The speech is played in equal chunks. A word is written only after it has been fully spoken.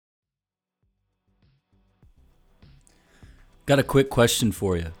Got a quick question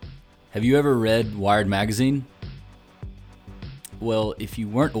for you. Have you ever read Wired Magazine? Well, if you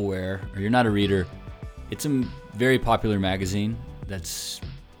weren't aware or you're not a reader, it's a very popular magazine that's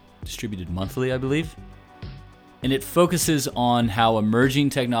distributed monthly, I believe. And it focuses on how emerging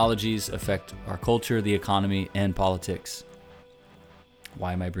technologies affect our culture, the economy, and politics.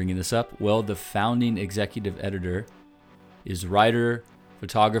 Why am I bringing this up? Well, the founding executive editor is writer,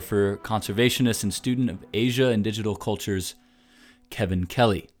 photographer, conservationist, and student of Asia and digital cultures, Kevin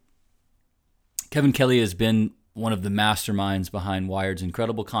Kelly. Kevin Kelly has been one of the masterminds behind Wired's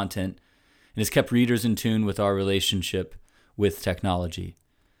incredible content and has kept readers in tune with our relationship with technology.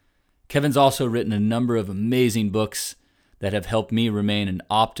 Kevin's also written a number of amazing books that have helped me remain an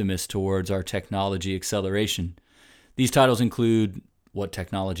optimist towards our technology acceleration. These titles include What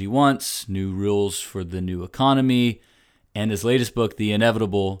Technology Wants, New Rules for the New Economy, and his latest book, The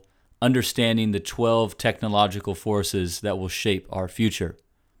Inevitable: Understanding the 12 Technological Forces That Will Shape Our Future.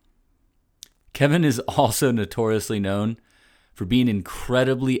 Kevin is also notoriously known for being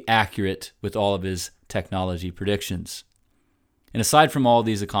incredibly accurate with all of his technology predictions. And aside from all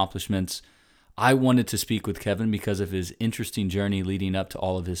these accomplishments, I wanted to speak with Kevin because of his interesting journey leading up to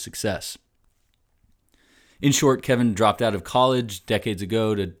all of his success. In short, Kevin dropped out of college decades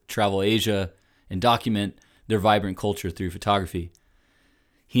ago to travel Asia and document their vibrant culture through photography.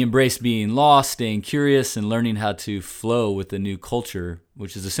 He embraced being lost, staying curious, and learning how to flow with the new culture,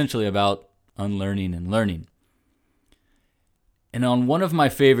 which is essentially about unlearning and learning. And on one of my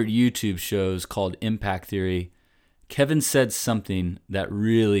favorite YouTube shows called Impact Theory, Kevin said something that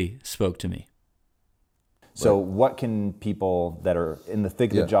really spoke to me. So what can people that are in the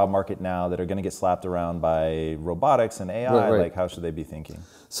thick of the job market now that are going to get slapped around by robotics and AI, like how should they be thinking?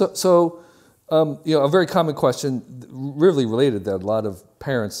 A very common question, really related, that a lot of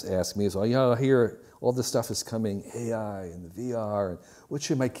parents ask me is, I hear all this stuff is coming, AI and the VR, and what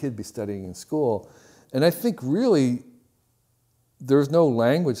should my kid be studying in school? And I think really there's no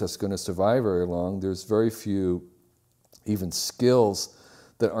language that's going to survive very long. There's very few even skills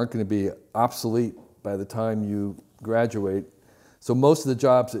that aren't going to be obsolete by the time you graduate. So most of the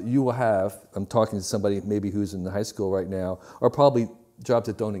jobs that you will have, I'm talking to somebody maybe who's in the high school right now, are probably jobs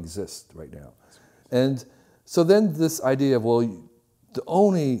that don't exist right now. And so then this idea of, the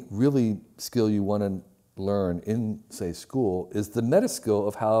only really skill you want to learn in, say, school is the meta skill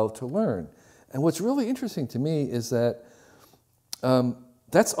of how to learn. And what's really interesting to me is that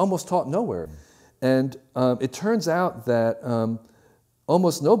that's almost taught nowhere. And it turns out that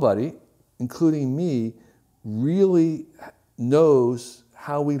almost nobody, including me, really knows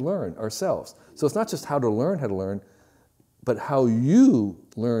how we learn ourselves. So it's not just how to learn, but how you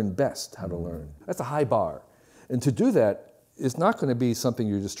learn best how to learn. That's a high bar. And to do that is not going to be something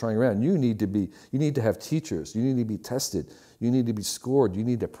you're just trying around. You need to have teachers. You need to be tested. You need to be scored. You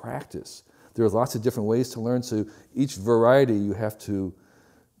need to practice. There are lots of different ways to learn. So each variety you have to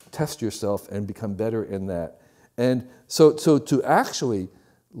test yourself and become better in that. And so to actually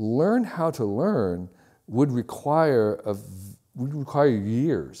learn how to learn would require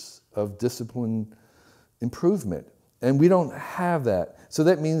years of discipline improvement. And we don't have that. So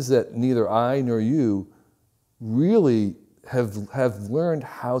that means that neither I nor you really have learned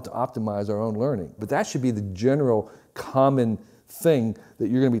how to optimize our own learning. But that should be the general common thing that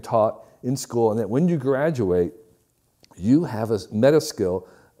you're going to be taught in school, and that when you graduate, you have a meta skill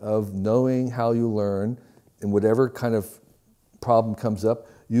of knowing how you learn, and whatever kind of problem comes up,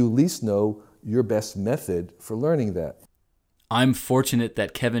 you at least know your best method for learning that. I'm fortunate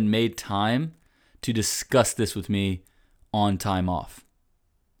that Kevin made time to discuss this with me on time off.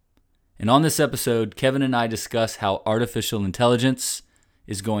 And on this episode, Kevin and I discuss how artificial intelligence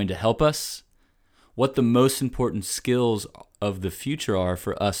is going to help us, what the most important skills of the future are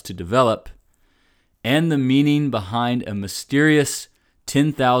for us to develop, and the meaning behind a mysterious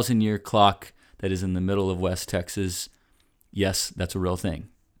 10,000-year clock that is in the middle of West Texas. Yes, that's a real thing.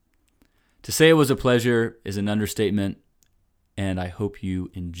 To say it was a pleasure is an understatement, and I hope you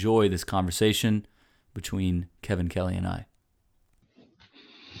enjoy this conversation between Kevin Kelly and I.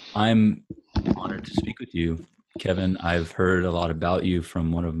 I'm honored to speak with you, Kevin. I've heard a lot about you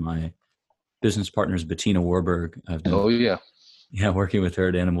from one of my business partners, Bettina Warburg. I've been working with her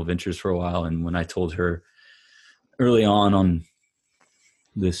at Animal Ventures for a while, and when I told her early on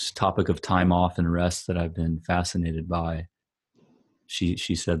this topic of time off and rest that I've been fascinated by, she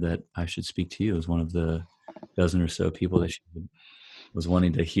said that I should speak to you as one of the dozen or so people that she was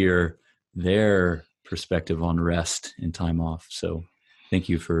wanting to hear their perspective on rest and time off. So thank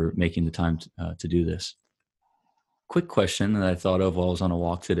you for making the time to do this. Quick question that I thought of while I was on a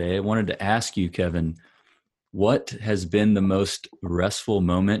walk today. I wanted to ask you, Kevin, What has been the most restful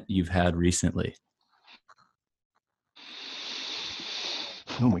moment you've had recently?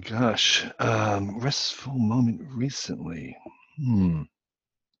 Oh my gosh. Restful moment recently.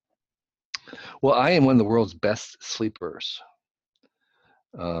 Well, I am one of the world's best sleepers.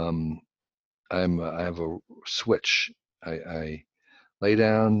 I have a switch. I lay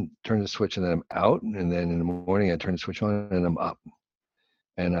down, turn the switch, and then I'm out. And then in the morning, I turn the switch on and I'm up.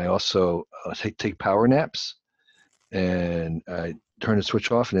 And I also take power naps, and I turn the switch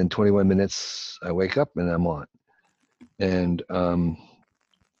off, and in 21 minutes, I wake up and I'm on. And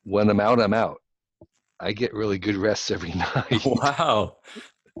when I'm out, I'm out. I get really good rests every night. Wow.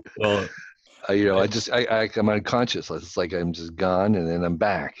 Well, I'm unconscious. It's like I'm just gone, and then I'm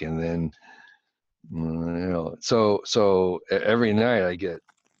back, and then so every night I get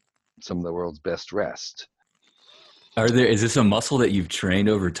some of the world's best rest. is this a muscle that you've trained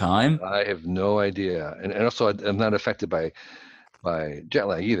over time? I have no idea, and also I'm not affected by jet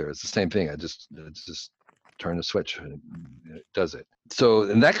lag either. It's the same thing. I just turn the switch and it does it. So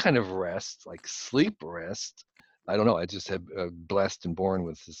in that kind of rest, like sleep rest, I don't know. I just have blessed and born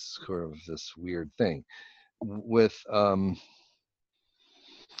with this sort of this weird thing, with kind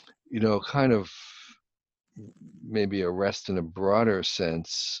of maybe a rest in a broader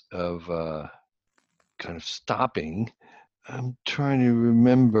sense of kind of stopping. I'm trying to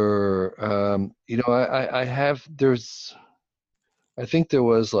remember. I think there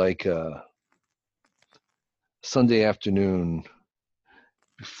was like a Sunday afternoon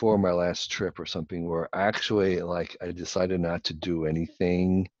before my last trip or something where actually like I decided not to do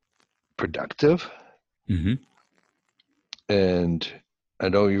anything productive. Mm-hmm. And I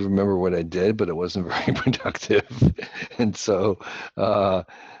don't even remember what I did, but it wasn't very productive. And so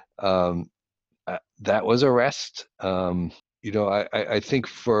that was a rest. I think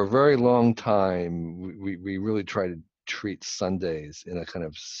for a very long time, we really try to treat Sundays in a kind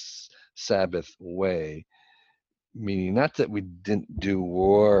of Sabbath way, meaning not that we didn't do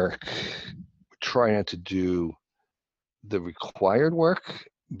work, try not to do the required work,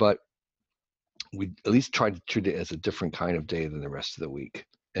 but we at least try to treat it as a different kind of day than the rest of the week,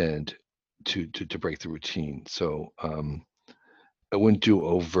 and to break the routine. So I wouldn't do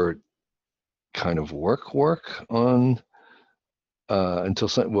overt kind of work on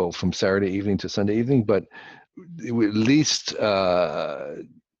until from Saturday evening to Sunday evening, but it would at least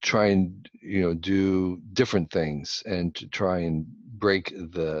try and do different things and to try and break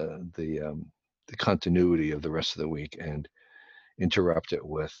the continuity of the rest of the week and interrupt it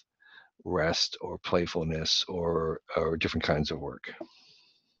with rest or playfulness or different kinds of work.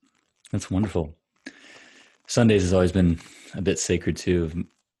 That's wonderful. Sundays has always been a bit sacred too of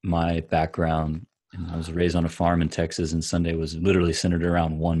my background. And I was raised on a farm in Texas, and Sunday was literally centered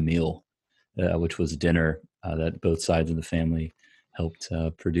around one meal, which was dinner that both sides of the family helped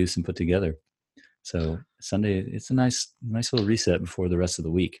produce and put together. So Sunday, it's a nice little reset before the rest of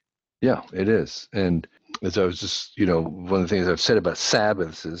the week. Yeah, it is. And as I was just, one of the things I've said about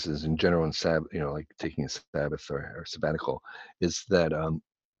Sabbaths is in general in Sabbath, like taking a Sabbath or sabbatical, is that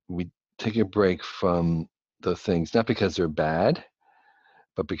we take a break from the things, not because they're bad,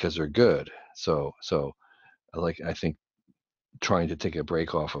 but because they're good. So I think trying to take a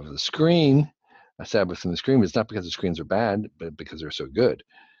break off of the screen, a Sabbath from the screen, is not because the screens are bad, but because they're so good.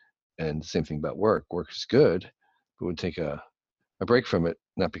 And the same thing about work. Work is good, but we take a break from it,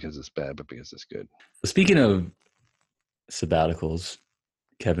 not because it's bad, but because it's good. Speaking of sabbaticals,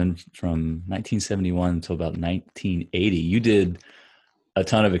 Kevin, from 1971 until about 1980, you did a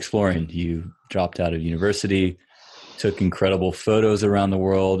ton of exploring. You dropped out of university, took incredible photos around the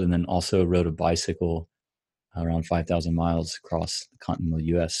world, and then also rode a bicycle around 5,000 miles across the continental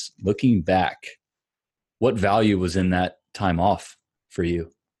U.S. Looking back, what value was in that time off for you?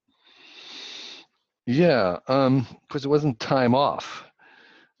 Yeah, because it wasn't time off.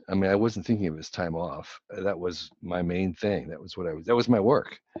 I mean, I wasn't thinking of it as time off. That was my main thing. That was my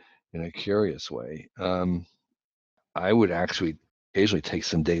work in a curious way. I would actually occasionally take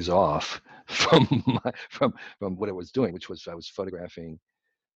some days off from what I was doing, which was I was photographing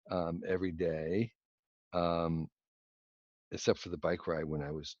every day, except for the bike ride when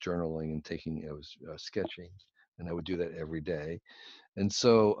I was journaling and I was sketching, and I would do that every day. And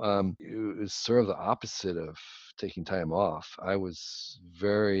so it was sort of the opposite of taking time off. I was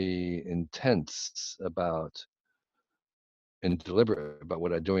very intense about and deliberate about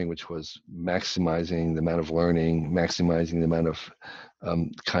what I'm doing, which was maximizing the amount of learning, maximizing the amount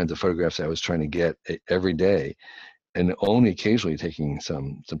of kinds of photographs I was trying to get every day, and only occasionally taking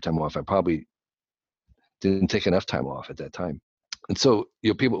some time off. I probably didn't take enough time off at that time. And so,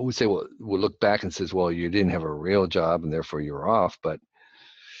 people who say, well, will look back and says, well, you didn't have a real job and therefore you're off. But,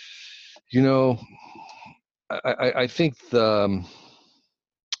 I think the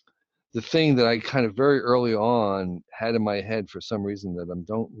thing that I kind of very early on had in my head for some reason that I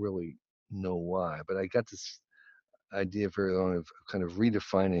don't really know why, but I got this idea very early on of kind of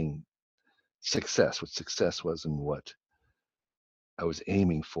redefining success, what success was and what I was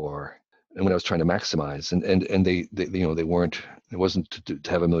aiming for, and when I was trying to maximize. And they weren't. It wasn't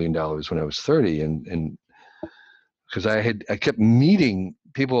to have $1 million when I was 30, and because I kept meeting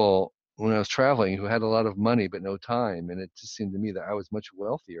people when I was traveling who had a lot of money but no time, and it just seemed to me that I was much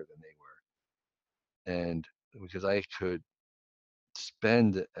wealthier than they were, and because I could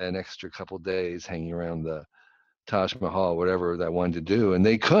spend an extra couple days hanging around the Taj Mahal, whatever that I wanted to do, and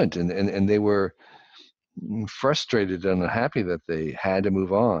they couldn't, and they were frustrated and unhappy that they had to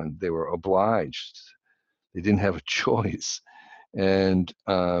move on. They were obliged. They didn't have a choice. And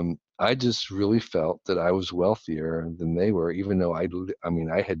I just really felt that I was wealthier than they were, even though I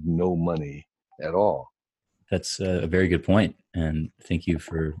had no money at all. That's a very good point. And thank you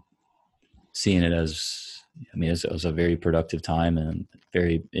for seeing it as, it was a very productive time and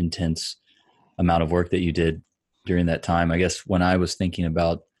very intense amount of work that you did during that time. I guess when I was thinking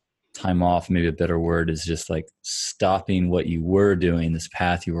about time off, maybe a better word is just like stopping what you were doing, this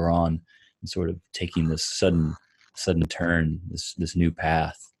path you were on, and sort of taking this sudden turn, this new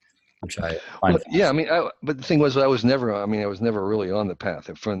path, which I find. Well, yeah, but the thing was, I was never really on the path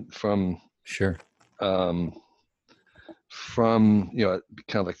from sure. From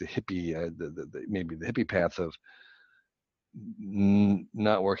kind of like the hippie, maybe the hippie path of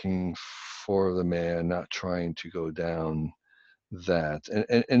not working for the man, not trying to go down that,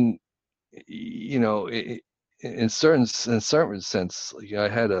 and in certain sense, I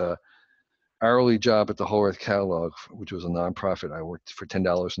had a hourly job at the Whole Earth Catalog, which was a nonprofit. I worked for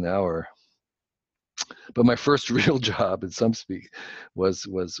 $10 an hour. But my first real job, in some speak, was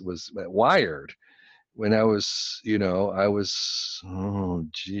at Wired. When I was,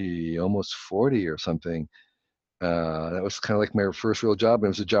 almost 40 or something. That was kind of like my first real job. It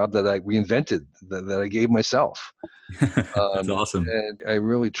was a job that I reinvented, that I gave myself. That's awesome. And I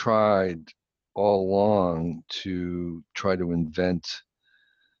really tried all along to try to invent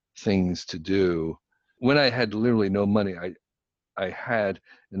things to do. When I had literally no money, I had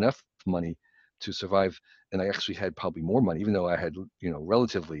enough money to survive, and I actually had probably more money, even though I had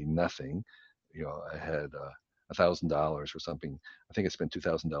relatively nothing. I had $1,000 or something. I think I spent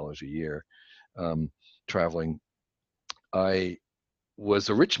 $2,000 a year traveling. I was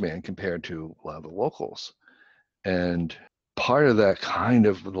a rich man compared to a lot of the locals, and part of that kind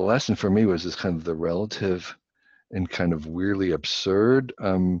of the lesson for me was this kind of the relative and kind of weirdly absurd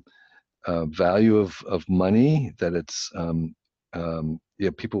value of money, that it's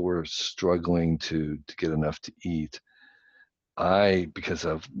people were struggling to get enough to eat. Because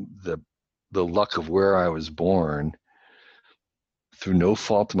of the luck of where I was born, through no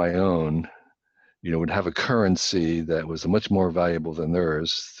fault of my own, would have a currency that was much more valuable than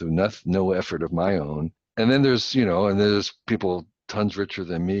theirs through no effort of my own. And then there's people tons richer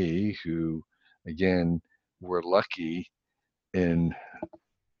than me who, again, were lucky in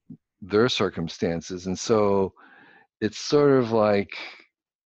their circumstances. And so it's sort of like,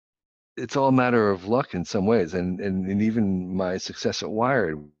 it's all a matter of luck in some ways. And even my success at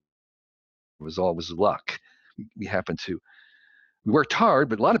Wired was always luck. We worked hard,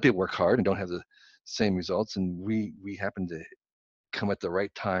 but a lot of people work hard and don't have the same results. And we happened to come at the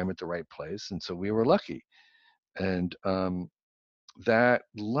right time at the right place. And so we were lucky. And that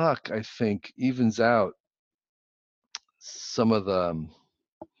luck, I think, evens out some of the,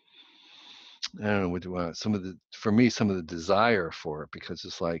 I don't know, some of the desire for it, because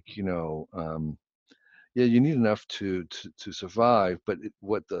it's like, you need enough to survive. But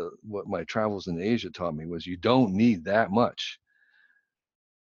what my travels in Asia taught me was you don't need that much.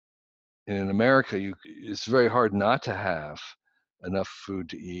 And in America, it's very hard not to have enough food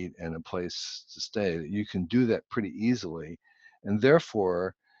to eat and a place to stay. You can do that pretty easily, and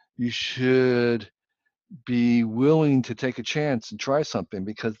therefore you should be willing to take a chance and try something,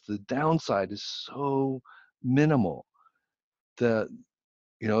 because the downside is so minimal that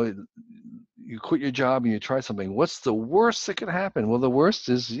you quit your job and you try something. What's the worst that could happen? Well, the worst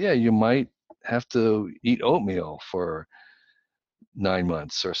is, you might have to eat oatmeal for 9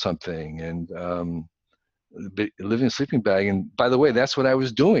 months or something, and live in a sleeping bag. And by the way, that's what I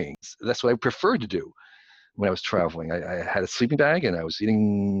was doing. That's what I preferred to do when I was traveling. I had a sleeping bag and I was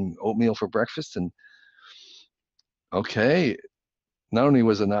eating oatmeal for breakfast, and okay, not only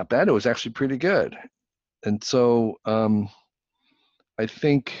was it not bad, it was actually pretty good. And so I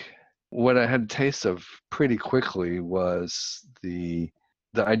think what I had a taste of pretty quickly was the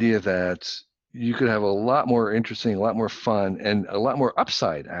idea that you could have a lot more interesting, a lot more fun, and a lot more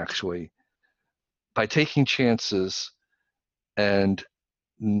upside actually by taking chances and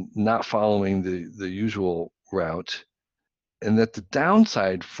not following the usual route. And that the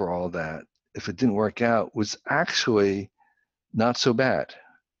downside for all that, if it didn't work out, was actually not so bad.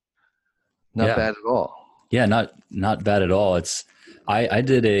 Not bad at all. Yeah, not bad at all. I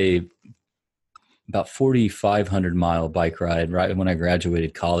did about 4,500 mile bike ride right when I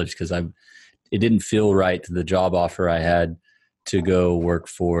graduated college because it didn't feel right, the job offer I had to go work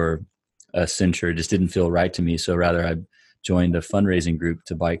for Accenture. It just didn't feel right to me. So rather I joined a fundraising group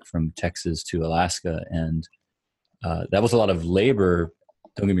to bike from Texas to Alaska. And that was a lot of labor.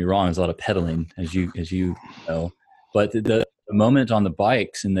 Don't get me wrong. It was a lot of pedaling, as you know. But the moment on the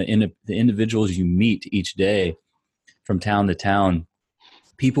bikes and the individuals you meet each day from town to town,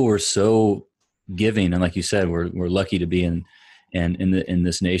 people were so giving. And like you said, we're lucky to be in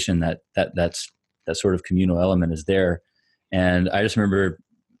this nation that sort of communal element is there. And I just remember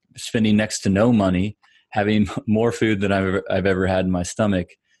spending next to no money, having more food than I've ever had in my stomach.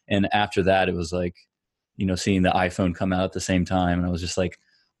 And after that, it was like, seeing the iPhone come out at the same time. And I was just like,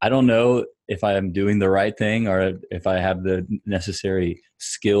 I don't know if I am doing the right thing or if I have the necessary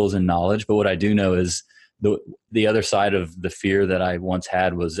skills and knowledge. But what I do know is the other side of the fear that I once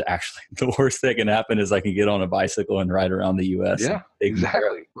had was actually the worst that can happen is I can get on a bicycle and ride around the U.S. Yeah,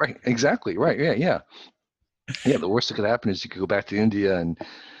 exactly. Right. Exactly. Right. Yeah. Yeah. Yeah. The worst that could happen is you could go back to India and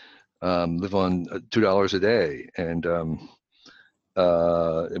live on $2 a day, and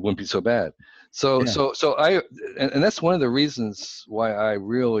it wouldn't be so bad. So that's one of the reasons why I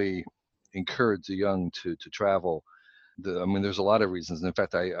really encourage the young to travel. There's a lot of reasons. And in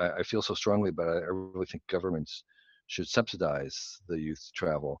fact, I feel so strongly about it. I really think governments should subsidize the youth to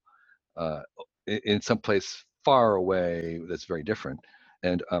travel in some place far away that's very different.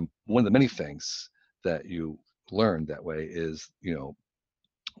 And one of the many things that you learn that way is,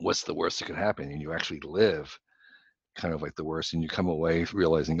 what's the worst that could happen? And you actually live kind of like the worst, and you come away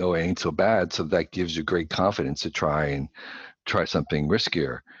realizing, oh, it ain't so bad. So that gives you great confidence to try something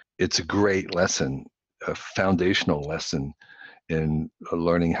riskier. It's a great lesson, a foundational lesson in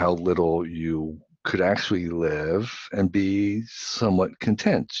learning how little you could actually live and be somewhat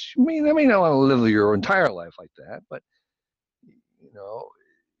content. I may not want to live your entire life like that, but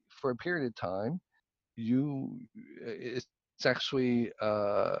for a period of time, it's actually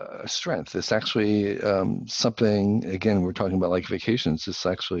a strength. It's actually something. Again, we're talking about like vacations. It's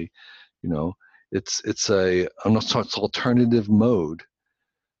actually, it's a almost alternative mode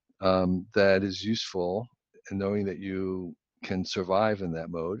that is useful, and knowing that you can survive in that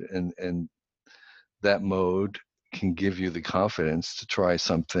mode, and that mode can give you the confidence to try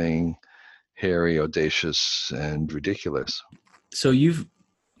something hairy, audacious, and ridiculous. So you've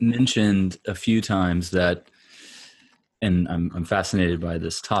mentioned a few times that, and I'm fascinated by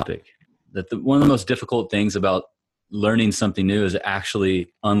this topic, that one of the most difficult things about learning something new is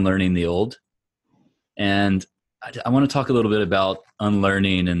actually unlearning the old. And I want to talk a little bit about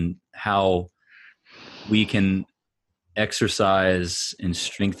unlearning and how we can exercise and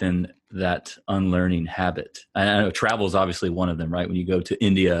strengthen that unlearning habit. I know travel is obviously one of them, right? When you go to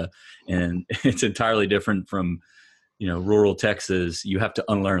India and it's entirely different from, rural Texas, you have to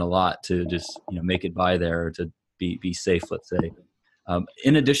unlearn a lot to just, make it by there, or to be safe, let's say.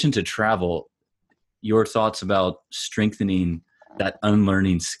 In addition to travel, your thoughts about strengthening that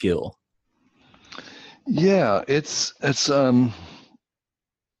unlearning skill? Yeah, it's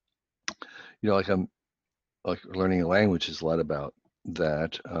like learning a language is a lot about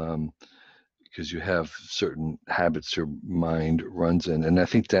that, because you have certain habits your mind runs in, and I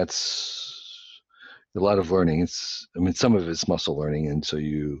think that's a lot of learning. Some of it's muscle learning, and so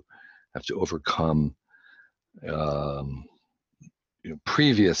you have to overcome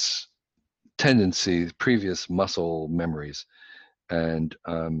previous tendencies, previous muscle memories, and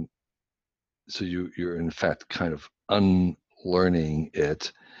so you're in fact kind of unlearning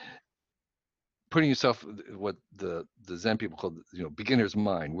it, putting yourself what the Zen people call beginner's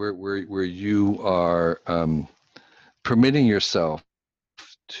mind, where you are permitting yourself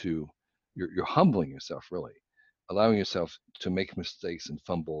to, you're humbling yourself, really allowing yourself to make mistakes and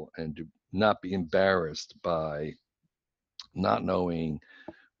fumble, and to not be embarrassed by not knowing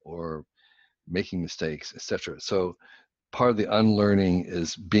or making mistakes, etc. So part of the unlearning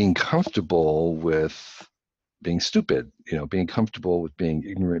is being comfortable with being stupid, being comfortable with being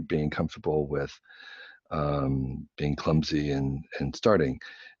ignorant, being comfortable with being clumsy and starting.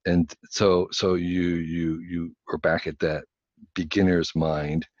 And so you are back at that beginner's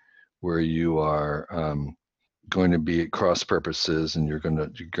mind where you are going to be at cross purposes and you're going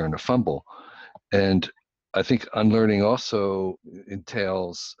to fumble. And I think unlearning also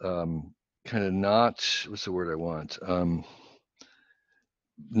entails kind of not, what's the word I want?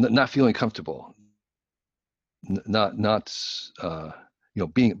 Not feeling comfortable, not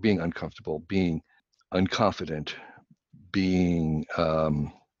being uncomfortable, being unconfident, being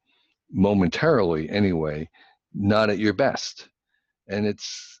momentarily anyway not at your best. And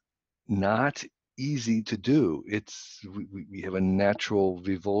it's not easy to do. We have a natural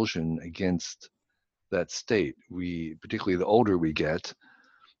revulsion against that state. We, particularly the older we get,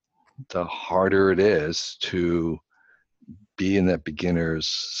 the harder it is to be in that beginner's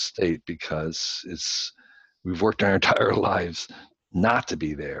state, because we've worked our entire lives not to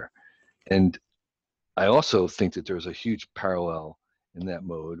be there. And I also think that there's a huge parallel in that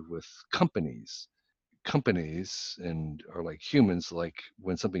mode with companies. Companies and are like humans. Like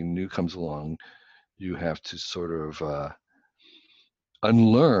when something new comes along, you have to sort of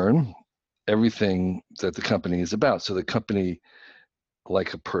unlearn everything that the company is about. So the company,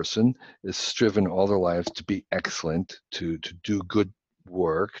 like a person, is striven all their lives to be excellent, to do good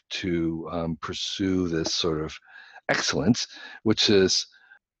work, to pursue this sort of excellence, which is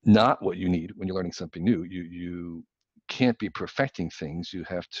not what you need when you're learning something new. You can't be perfecting things. You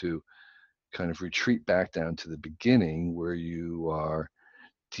have to kind of retreat back down to the beginning, where you are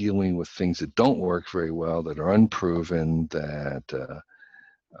dealing with things that don't work very well, that are unproven, that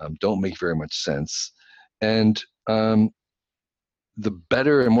don't make very much sense. And the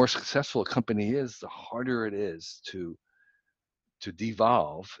better and more successful a company is, the harder it is to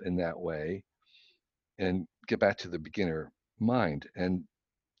devolve in that way and get back to the beginner mind. And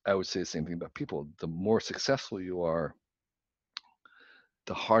I would say the same thing about people. The more successful you are,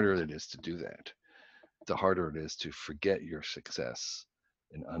 the harder it is to do that. The harder it is to forget your success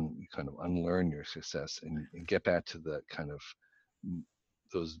and kind of unlearn your success and get back to that kind of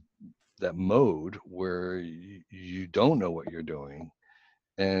that mode where you don't know what you're doing.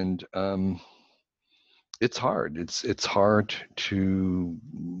 And it's hard. It's hard to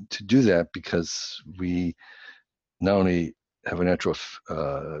do that, because we not only have a natural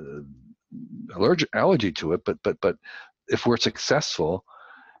allergy to it, but if we're successful,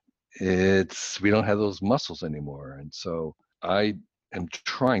 we don't have those muscles anymore. And so I am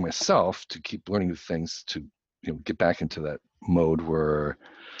trying myself to keep learning new things, to get back into that mode where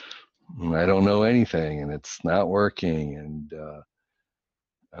I don't know anything and it's not working, and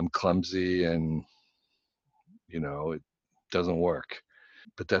I'm clumsy, and it doesn't work.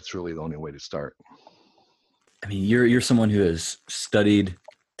 But that's really the only way to start. I mean, you're someone who has studied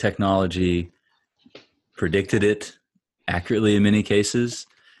technology, predicted it accurately in many cases.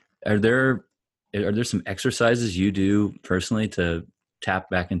 Are there some exercises you do personally to tap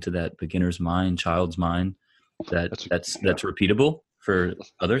back into that beginner's mind, child's mind, that's repeatable for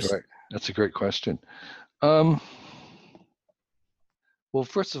others? Right. That's a great question. Well,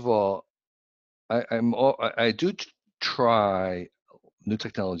 first of all, I do try new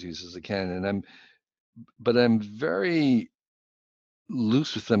technologies as I can, and I'm very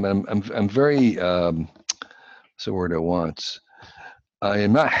loose with them. I'm very what's the word I want? I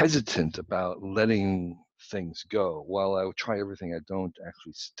am not hesitant about letting things go. While I would try everything, I don't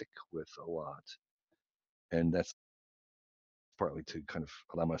actually stick with a lot, and that's partly to kind of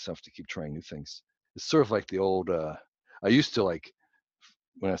allow myself to keep trying new things. It's sort of like the old. I used to, like,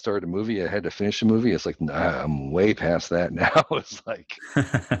 when I started a movie, I had to finish a movie. It's like, nah, I'm way past that now. It's like,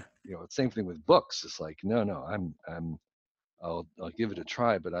 same thing with books. It's like, no, I'll give it a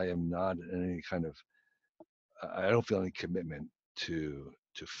try, but I am not in any kind of. I don't feel any commitment to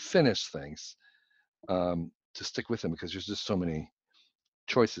finish things, to stick with them, because there's just so many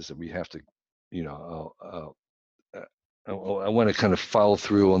choices that we have to, I want to kind of follow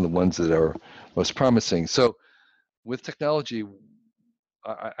through on the ones that are most promising. So with technology,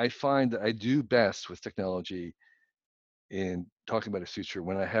 I find that I do best with technology in talking about its future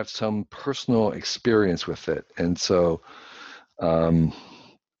when I have some personal experience with it. And so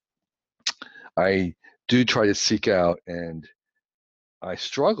I do try to seek out, and I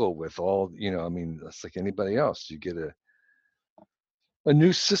struggle with all, that's like anybody else. You get a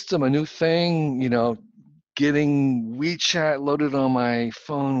new system, a new thing, getting WeChat loaded on my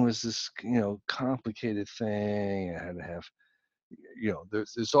phone was this, complicated thing. I had to have,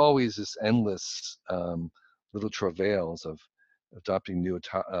 there's always this endless little travails of adopting new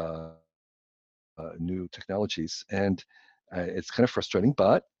technologies, and it's kind of frustrating.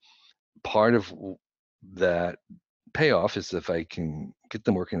 But part of that payoff is if I can get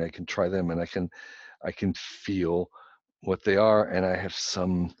them working, I can try them, and I can feel what they are, and I have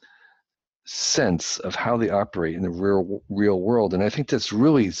some sense of how they operate in the real world. And I think that's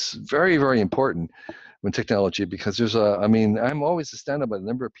really very, very important when technology, because I'm always astounded by the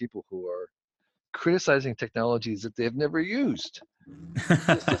number of people who are criticizing technologies that they have never used.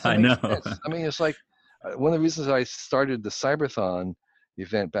 I know. Sense. I mean, it's like one of the reasons I started the Cyberthon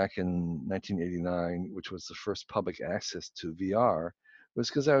event back in 1989, which was the first public access to VR, was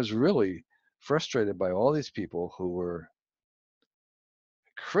because I was really frustrated by all these people who were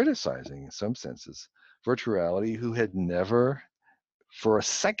criticizing, in some senses, virtual reality, who had never for a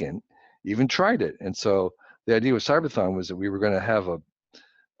second even tried it. And so the idea with Cyberthon was that we were going to have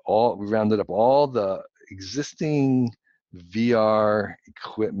we rounded up all the existing VR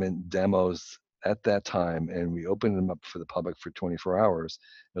equipment demos at that time, and we opened them up for the public for 24 hours.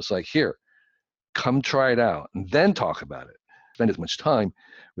 It's like, here, come try it out and then talk about it. Spend as much time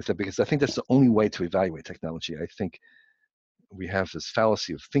with it, because I think that's the only way to evaluate technology. I think we have this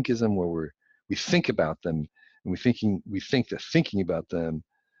fallacy of thinkism where we think about them, and we think that thinking about them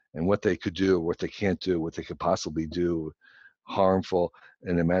and what they could do, what they can't do, what they could possibly do harmful,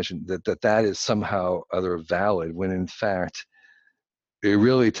 and imagine that is somehow other valid, when in fact it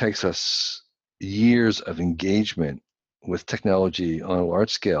really takes us years of engagement with technology on a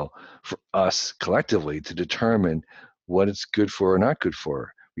large scale for us collectively to determine what it's good for or not good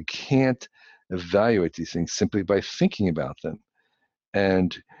for. We can't evaluate these things simply by thinking about them.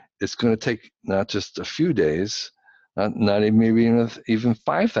 And it's going to take not just a few days, not even maybe even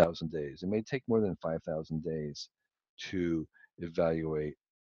 5,000 days. It may take more than 5,000 days to evaluate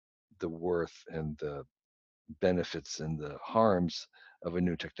the worth and the benefits and the harms of a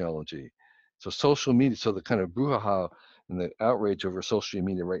new technology. So social media, so the kind of brouhaha and the outrage over social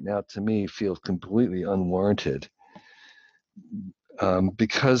media right now, to me, feels completely unwarranted,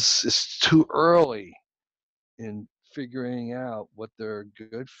 because it's too early in figuring out what they're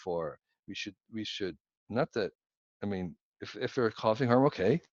good for. We should not that, I mean, if they're causing harm,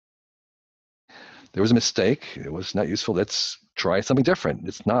 okay, there was a mistake, it was not useful, let's try something different.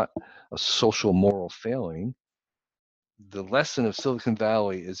 It's not a social moral failing. The lesson of Silicon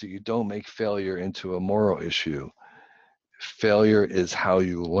Valley is that you don't make failure into a moral issue. Failure is how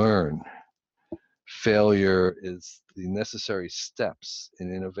you learn. Failure is the necessary steps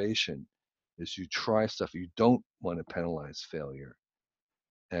in innovation. Is you try stuff. You don't want to penalize failure.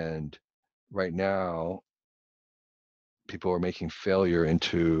 And right now, people are making the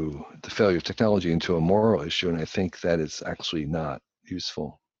failure of technology into a moral issue, and I think that is actually not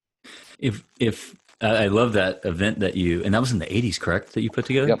useful. If I love that event and that was in the 80s, correct, that you put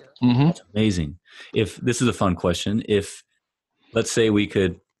together? Yep. Mm-hmm. That's amazing. If this is a fun question, if let's say we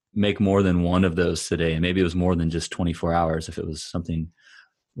could make more than one of those today, and maybe it was more than just 24 hours, if it was something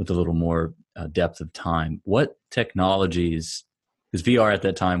with a little more depth of time, what technologies, because VR at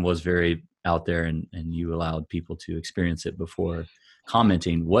that time was very out there, and you allowed people to experience it before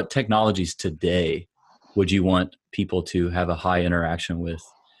commenting, what technologies today would you want people to have a high interaction with,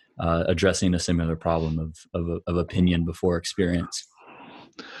 addressing a similar problem of opinion before experience?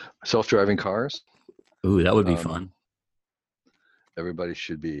 Self-driving cars. Ooh, that would be fun. Everybody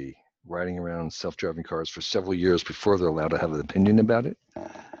should be riding around self-driving cars for several years before they're allowed to have an opinion about it.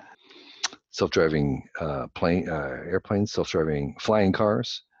 Self-driving airplanes, self-driving flying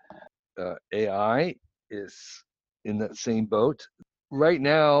cars. AI is in that same boat. Right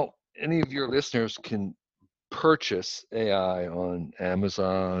now, any of your listeners can purchase AI on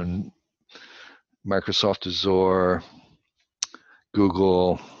Amazon, Microsoft Azure,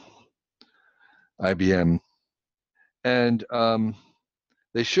 Google, IBM, and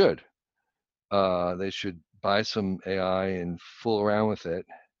they should buy some AI and fool around with it,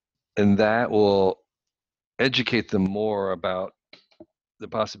 and that will educate them more about the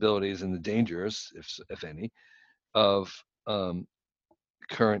possibilities and the dangers, if any, of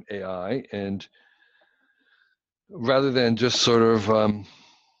current AI, and rather than just sort of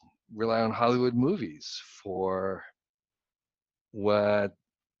rely on Hollywood movies for what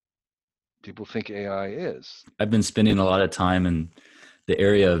people think AI is. I've been spending a lot of time in the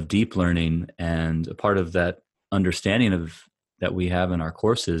area of deep learning, and a part of that understanding of that we have in our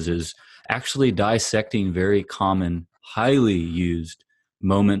courses is actually dissecting very common, highly used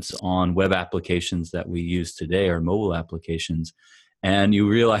moments on web applications that we use today, or mobile applications. And you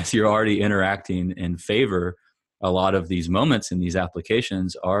realize you're already interacting in favor. A lot of these moments in these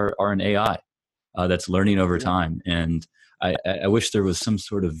applications are an AI that's learning over time. And I wish there was some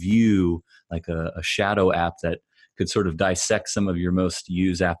sort of view, like a shadow app that could sort of dissect some of your most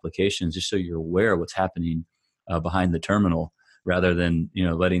used applications, just so you're aware of what's happening behind the terminal, rather than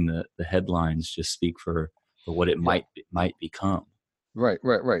letting the headlines just speak for or what it might become. Right.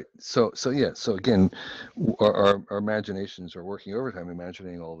 So yeah. So again, our imaginations are working overtime,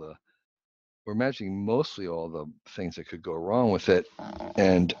 we're imagining mostly all the things that could go wrong with it,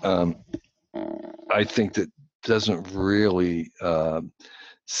 and I think that doesn't really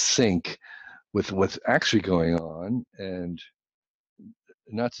sync with what's actually going on. And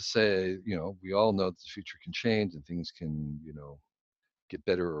not to say, we all know that the future can change and things can, get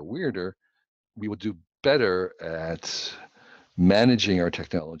better or weirder. We will do better at managing our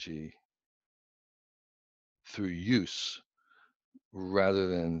technology through use rather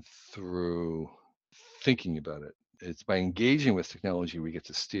than through thinking about it. It's by engaging with technology we get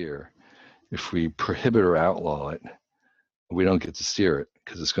to steer. If we prohibit or outlaw it, we don't get to steer it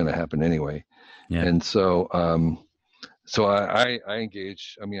because it's going to happen anyway. Yeah. And so, I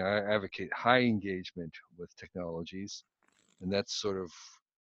engage. I mean, I advocate high engagement with technologies, and that's sort of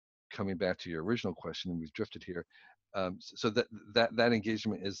coming back to your original question. And we've drifted here. So that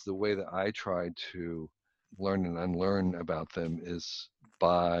engagement is the way that I try to learn and unlearn about them, is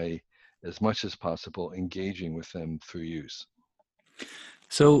by, as much as possible, engaging with them through use.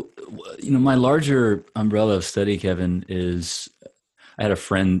 So, my larger umbrella of study, Kevin, is I had a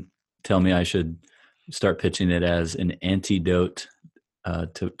friend tell me I should start pitching it as an antidote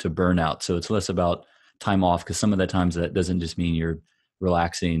to burnout. So it's less about time off, because some of the times that doesn't just mean you're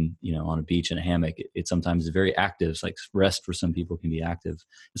relaxing, on a beach in a hammock. It sometimes is very active. It's like rest for some people can be active.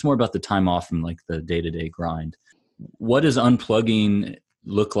 It's more about the time off from like the day-to-day grind. What does unplugging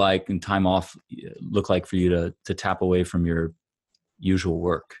look like and time off look like for you to tap away from your usual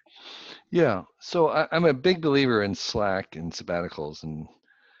work? Yeah. So I'm a big believer in Slack and sabbaticals and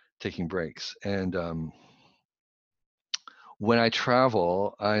taking breaks. And when I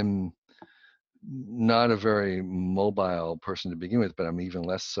travel, I'm not a very mobile person to begin with, but I'm even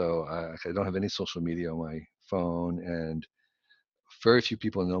less so. I don't have any social media on my phone, and very few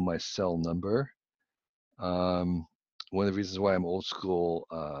people know my cell number. One of the reasons why I'm old school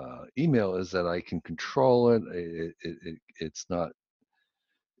email is that I can control it. It's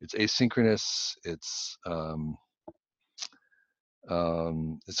asynchronous. It's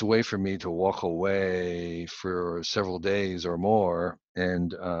a way for me to walk away for several days or more,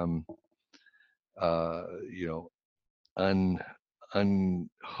 and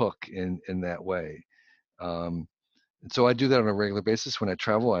unhook in that way. And so I do that on a regular basis. When I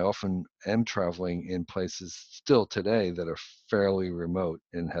travel, I often am traveling in places still today that are fairly remote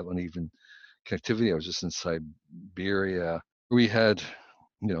and have uneven connectivity. I was just in Siberia. We had,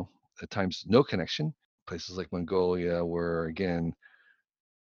 at times no connection. Places like Mongolia were, again,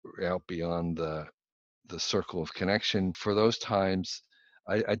 out beyond the circle of connection. For those times,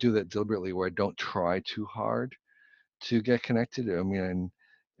 I do that deliberately, where I don't try too hard to get connected. I mean,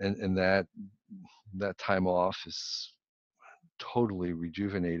 and that time off is totally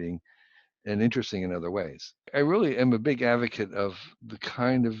rejuvenating and interesting in other ways. I really am a big advocate of the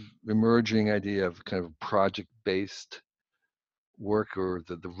kind of emerging idea of kind of project-based work, or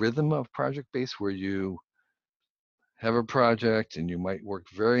the rhythm of project-based, where you have a project and you might work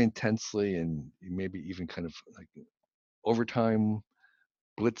very intensely, and you maybe even kind of like overtime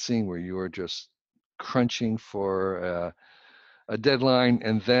blitzing, where you are just crunching for a deadline,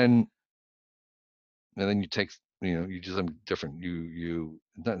 and then you take, you do something different. You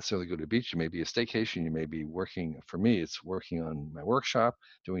not necessarily go to the beach. You may be a staycation. You may be working. For me, it's working on my workshop,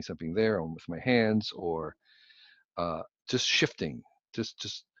 doing something there with my hands, or just shifting,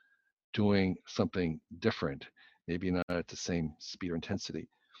 just doing something different. Maybe not at the same speed or intensity.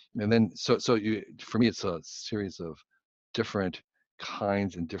 And then for me, it's a series of different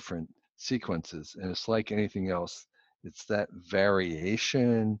kinds and different sequences. And it's like anything else. It's that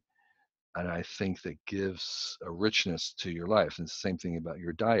variation, and I think that gives a richness to your life. And it's the same thing about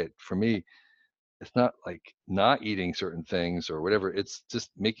your diet. For me, it's not like not eating certain things or whatever. It's just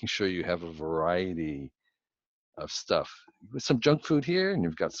making sure you have a variety of stuff. With some junk food here, and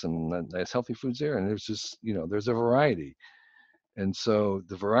you've got some nice healthy foods there, and there's just, there's a variety. And so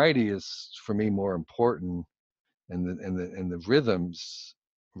the variety is, for me, more important, and the rhythms,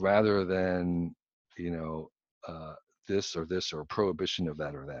 rather than this or prohibition of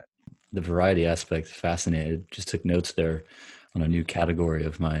that or that. The variety aspect, fascinated. Just took notes there on a new category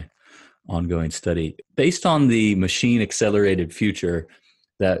of my ongoing study. Based on the machine accelerated future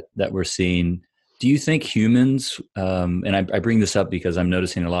that we're seeing, do you think humans, and I bring this up because I'm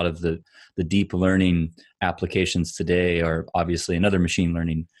noticing a lot of the deep learning applications today are obviously, and other machine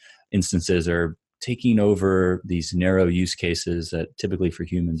learning instances are taking over these narrow use cases that typically for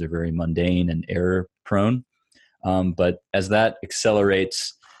humans are very mundane and error prone. But as that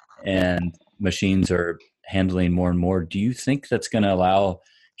accelerates and machines are handling more and more. Do you think that's going to allow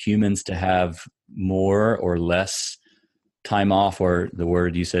humans to have more or less time off, or the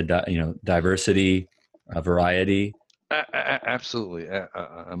word you said, diversity, variety? Absolutely.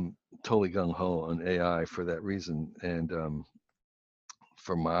 I'm totally gung ho on AI for that reason, and in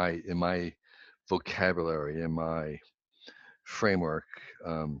my vocabulary, in my framework,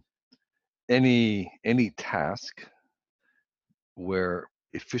 any task where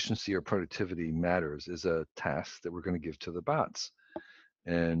efficiency or productivity matters is a task that we're going to give to the bots,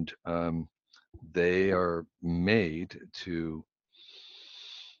 and they are made to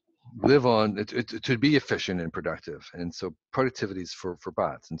live on to be efficient and productive, and so productivity is for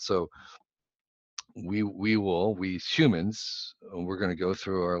bots. And so we humans, we're going to go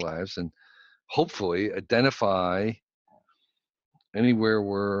through our lives and hopefully identify anywhere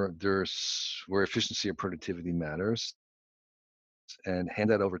where efficiency or productivity matters, and hand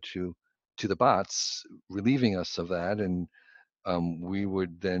that over to the bots, relieving us of that, and we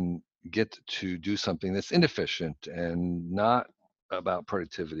would then get to do something that's inefficient and not about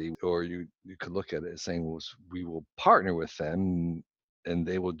productivity. Or you could look at it as saying, well, we will partner with them and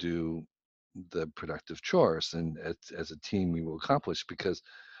they will do the productive chores, and as a team we will accomplish, because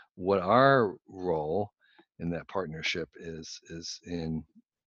what our role in that partnership is in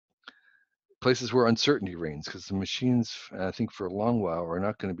places where uncertainty reigns, because the machines, I think, for a long while are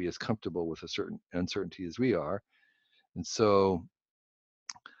not going to be as comfortable with a certain uncertainty as we are. And so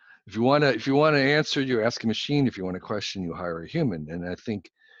if you want to answer, you ask a machine. If you want a question, you hire a human. And I think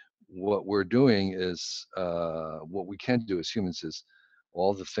what we're doing is what we can do as humans is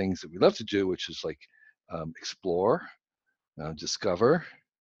all the things that we love to do, which is like explore, discover,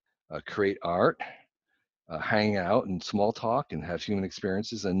 create art, hang out and small talk and have human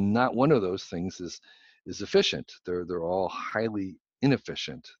experiences. And not one of those things is efficient. They're all highly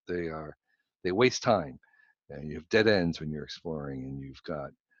inefficient. They waste time. And you have dead ends when you're exploring, and you've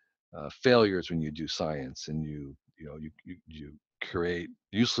got failures when you do science, and you create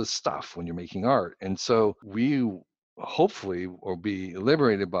useless stuff when you're making art. And so we hopefully will be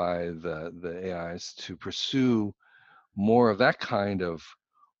liberated by the AIs to pursue more of that kind of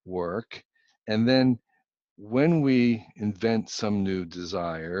work. And then when we invent some new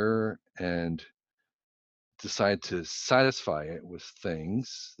desire and decide to satisfy it with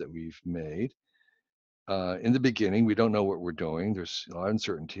things that we've made, in the beginning, we don't know what we're doing. There's a lot of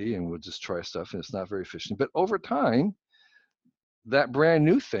uncertainty, and we'll just try stuff, and it's not very efficient. But over time, that brand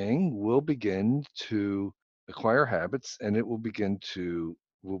new thing will begin to acquire habits, and it will begin to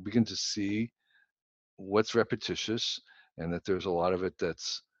see what's repetitious, and that there's a lot of it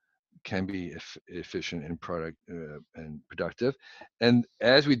that's can be efficient and and productive. And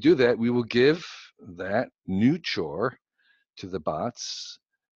as we do that, we will give that new chore to the bots,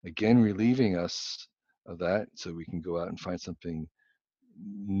 again relieving us of that, so we can go out and find something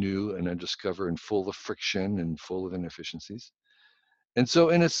new and undiscovered and full of friction and full of inefficiencies. And so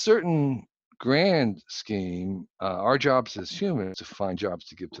in a certain grand scheme, our jobs as humans to find jobs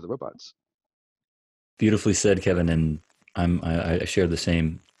to give to the robots. Beautifully said, Kevin, and I share the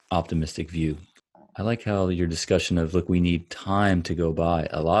same optimistic view. I like how your discussion of, look, we need time to go by,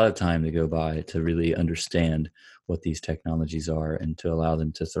 a lot of time to go by, to really understand what these technologies are and to allow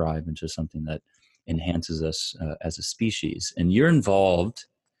them to thrive into something that enhances us as a species. And you're involved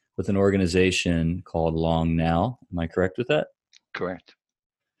with an organization called Long Now. Am I correct with that? Correct.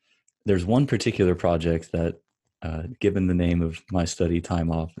 There's one particular project that, given the name of my study,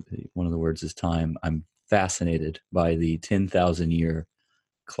 Time Off, one of the words is time. I'm fascinated by the 10,000 year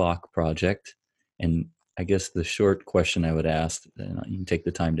clock project. And I guess the short question I would ask, and you can take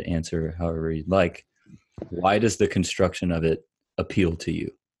the time to answer however you'd like, why does the construction of it appeal to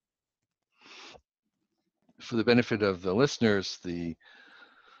you? For the benefit of the listeners, the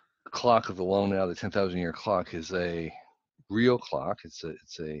clock of the Long Now, the 10,000 year clock, is a real clock. It's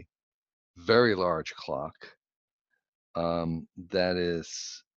a very large clock that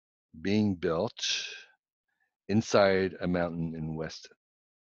is being built inside a mountain in West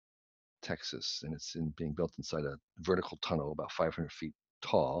Texas, and it's being built inside a vertical tunnel about 500 feet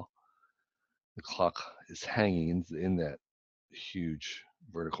tall. The clock is hanging in that huge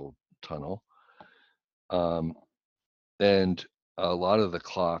vertical tunnel, and a lot of the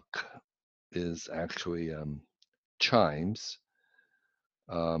clock is actually chimes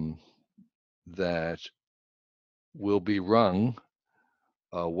that will be rung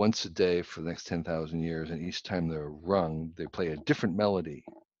once a day for the next 10,000 years, and each time they're rung, they play a different melody,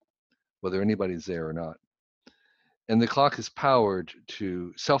 whether anybody's there or not. And the clock is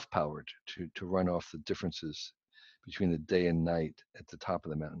self-powered to run off the differences between the day and night at the top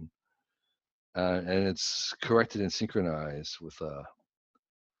of the mountain. and it's corrected and synchronized with a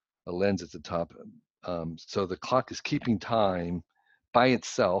lens at the top. So the clock is keeping time by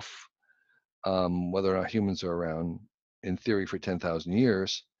itself, whether or not humans are around, in theory, for 10,000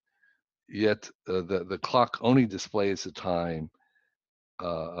 years. Yet the clock only displays the time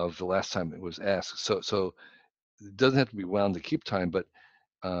of the last time it was asked. So it doesn't have to be wound to keep time, but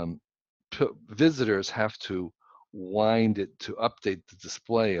visitors have to wind it to update the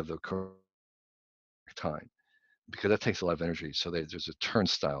display of the correct time, because that takes a lot of energy. So there's a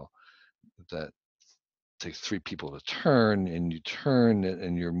turnstile that takes 3 people to turn, and you turn it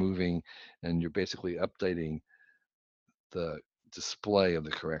and you're moving, and you're basically updating the display of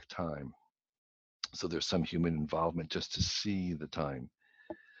the correct time. So there's some human involvement just to see the time.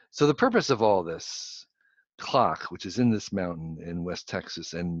 So the purpose of all this clock, which is in this mountain in West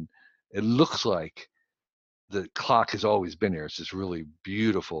Texas, and it looks like the clock has always been here. It's this really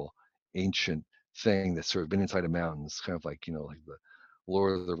beautiful, ancient thing that's sort of been inside the mountains, kind of like, like the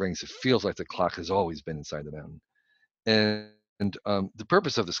Lord of the Rings. It feels like the clock has always been inside the mountain. And the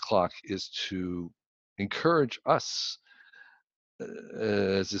purpose of this clock is to encourage us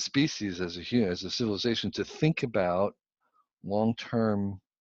as a species, as a civilization, to think about long-term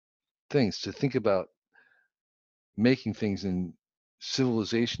things, to think about making things in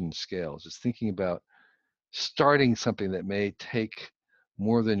civilization scales. It's thinking about starting something that may take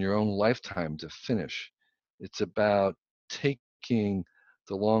more than your own lifetime to finish. It's about taking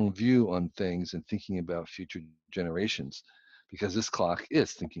the long view on things and thinking about future generations, because this clock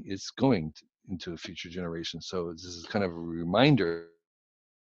is going into a future generation. So this is kind of a reminder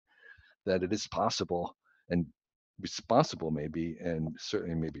that it is possible and responsible, maybe, and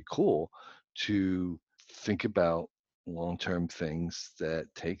certainly maybe cool, to think about long-term things that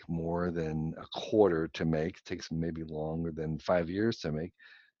take more than a quarter to make, takes maybe longer than 5 years to make,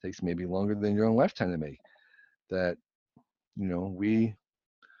 takes maybe longer than your own lifetime to make. That, we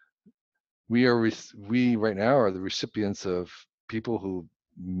right now are the recipients of people who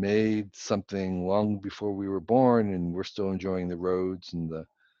made something long before we were born, and we're still enjoying the roads and the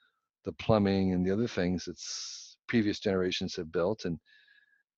plumbing and the other things that previous generations have built. And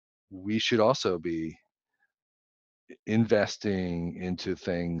we should also be investing into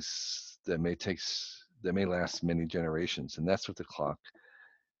things that may last many generations, and that's what the clock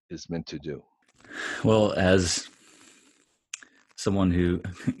is meant to do. Well, as someone who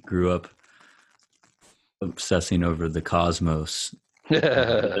grew up obsessing over the cosmos,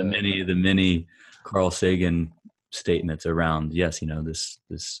 the many Carl Sagan statements around, yes,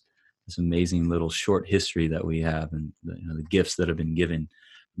 this amazing little short history that we have, and the gifts that have been given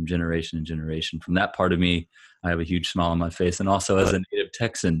from generation and generation. From that part of me, I have a huge smile on my face. And also, as a native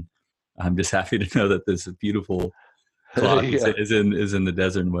Texan, I'm just happy to know that this beautiful clock is in the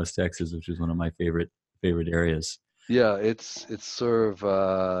desert in West Texas, which is one of my favorite areas. Yeah, it's sort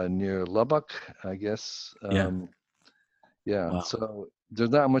of near Lubbock, I guess. Yeah. Wow. So there's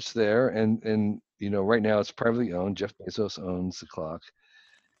not much there, and right now it's privately owned. Jeff Bezos owns the clock.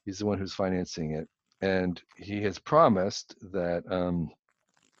 He's the one who's financing it, and he has promised that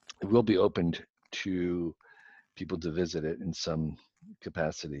it will be opened to people to visit it in some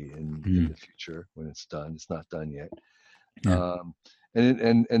capacity in the future when it's done. It's not done yet. Yeah.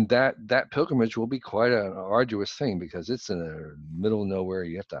 And that pilgrimage will be quite an arduous thing, because it's in the middle of nowhere.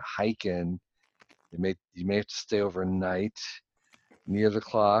 You have to hike in. You may have to stay overnight near the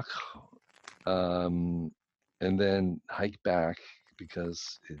clock, and then hike back,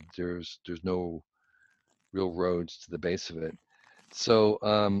 because there's no real roads to the base of it. So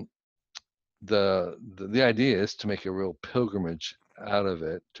the idea is to make a real pilgrimage out of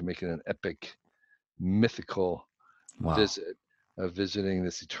it, to make it an epic, mythical visit of visiting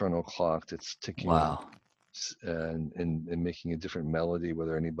this eternal clock that's ticking. Wow. And making a different melody,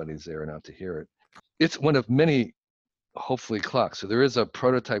 whether anybody's there or not to hear it. It's one of many, hopefully, clocks. So there is a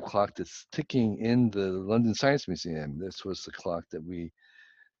prototype clock that's ticking in the London Science Museum. This was the clock that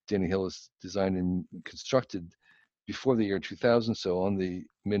Danny Hill has designed and constructed before the year 2000. So on the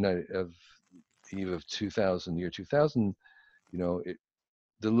midnight of eve of 2000, year 2000, the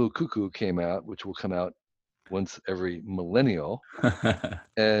little cuckoo came out, which will come out once every millennial.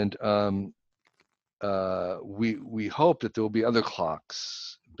 And we hope that there will be other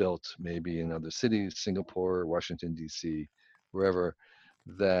clocks built, maybe in other cities, Singapore, Washington, D.C., wherever,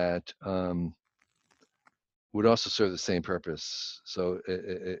 that would also serve the same purpose. So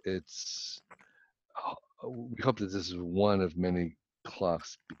we hope that this is one of many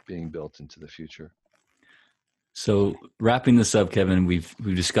clocks being built into the future. So wrapping this up, Kevin, we've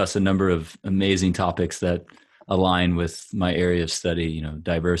discussed a number of amazing topics that align with my area of study,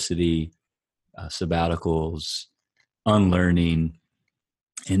 diversity, sabbaticals, unlearning,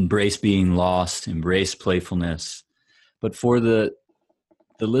 embrace being lost, embrace playfulness. But for the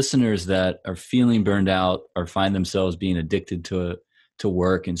listeners that are feeling burned out or find themselves being addicted to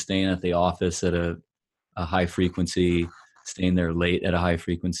work and staying at the office at a high frequency, staying there late at a high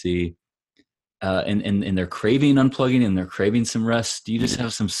frequency, and they're craving unplugging and they're craving some rest, do you just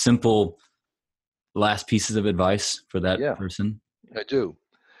have some simple last pieces of advice for that person? I do.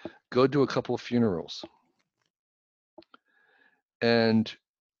 Go do a couple of funerals. And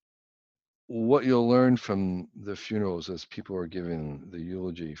what you'll learn from the funerals as people are giving the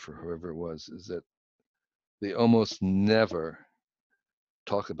eulogy for whoever it was is that they almost never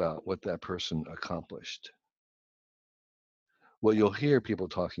talk about what that person accomplished. What you'll hear people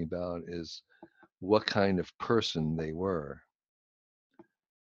talking about is what kind of person they were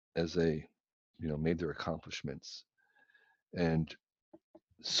as they, made their accomplishments. And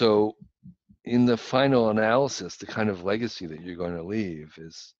so in the final analysis, the kind of legacy that you're going to leave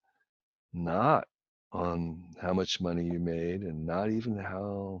is not on how much money you made and not even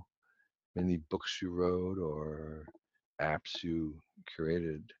how many books you wrote or apps you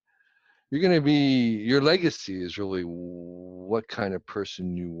created. Your legacy is really what kind of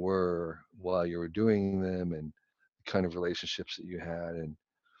person you were while you were doing them and the kind of relationships that you had and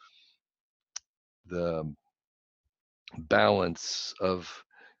the balance of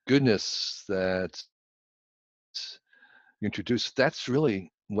goodness that you introduced. That's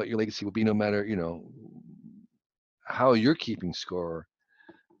really what your legacy will be, no matter, how you're keeping score.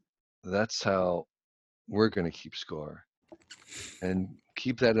 That's how we're going to keep score. And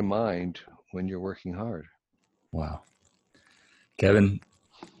keep that in mind when you're working hard. Wow. Kevin,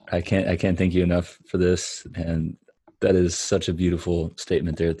 I can't thank you enough for this. And that is such a beautiful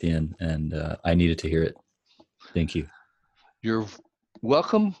statement there at the end. And I needed to hear it. Thank you. You're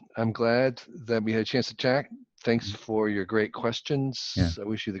welcome. I'm glad that we had a chance to chat. Thanks for your great questions. Yeah. I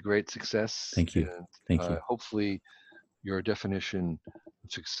wish you the great success. Thank you. And, thank you. Hopefully your definition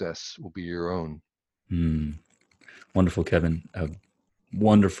of success will be your own. Wonderful, Kevin. A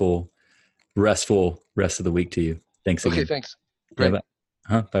wonderful, restful rest of the week to you. Thanks again. Okay, thanks. Great.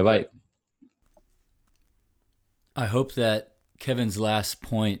 Bye-bye. Bye-bye. I hope that Kevin's last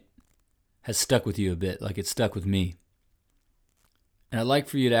point has stuck with you a bit, like it stuck with me. And I'd like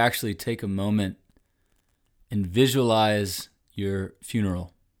for you to actually take a moment and visualize your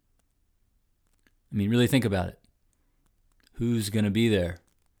funeral. I mean, really think about it. Who's going to be there?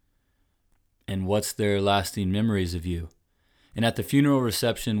 And what's their lasting memories of you? And at the funeral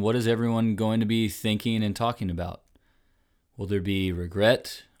reception, what is everyone going to be thinking and talking about? Will there be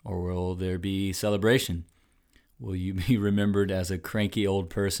regret or will there be celebration? Will you be remembered as a cranky old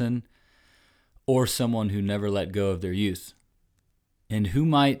person or someone who never let go of their youth? And who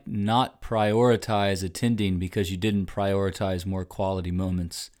might not prioritize attending because you didn't prioritize more quality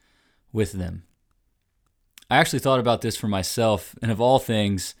moments with them? I actually thought about this for myself, and of all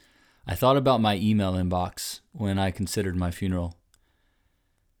things, I thought about my email inbox when I considered my funeral.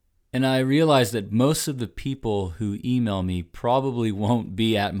 And I realized that most of the people who email me probably won't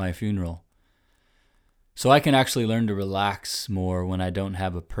be at my funeral. So I can actually learn to relax more when I don't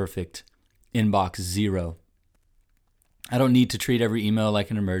have a perfect inbox zero. I don't need to treat every email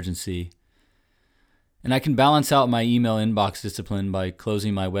like an emergency. And I can balance out my email inbox discipline by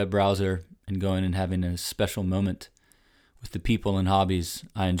closing my web browser and going and having a special moment with the people and hobbies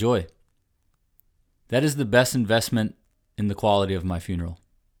I enjoy. That is the best investment in the quality of my funeral.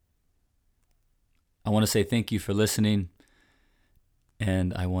 I want to say thank you for listening,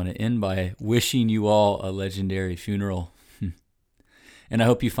 and I want to end by wishing you all a legendary funeral. And I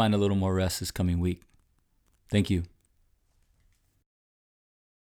hope you find a little more rest this coming week. Thank you.